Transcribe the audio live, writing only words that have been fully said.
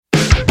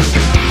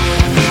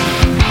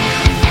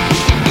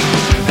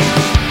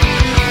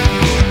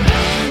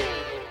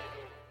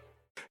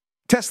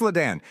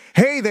TeslaDan.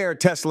 Hey there,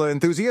 Tesla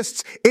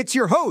enthusiasts. It's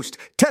your host,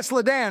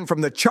 TeslaDan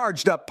from the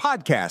Charged Up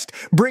podcast,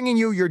 bringing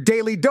you your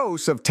daily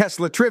dose of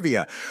Tesla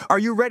trivia. Are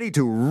you ready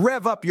to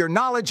rev up your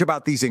knowledge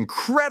about these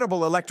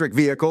incredible electric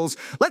vehicles?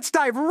 Let's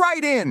dive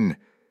right in.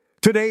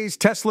 Today's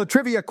Tesla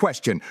trivia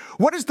question: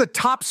 what is the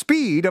top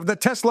speed of the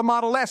Tesla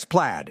Model S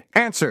Plaid?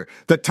 Answer: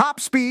 the top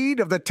speed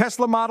of the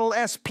Tesla Model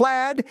S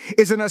Plaid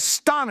is an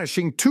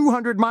astonishing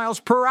 200 miles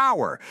per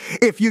hour.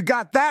 If you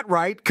got that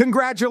right,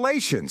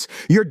 congratulations.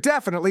 You're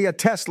definitely a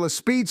Tesla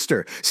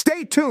speedster.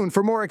 Stay tuned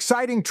for more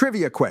exciting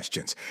trivia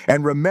questions.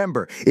 And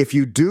remember, if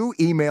you do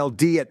email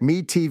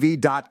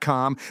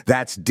d@metv.com,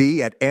 that's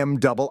d@mitv.com,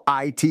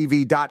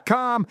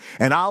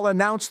 and I'll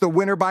announce the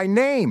winner by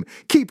name.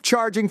 Keep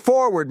charging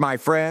forward, my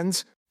friends.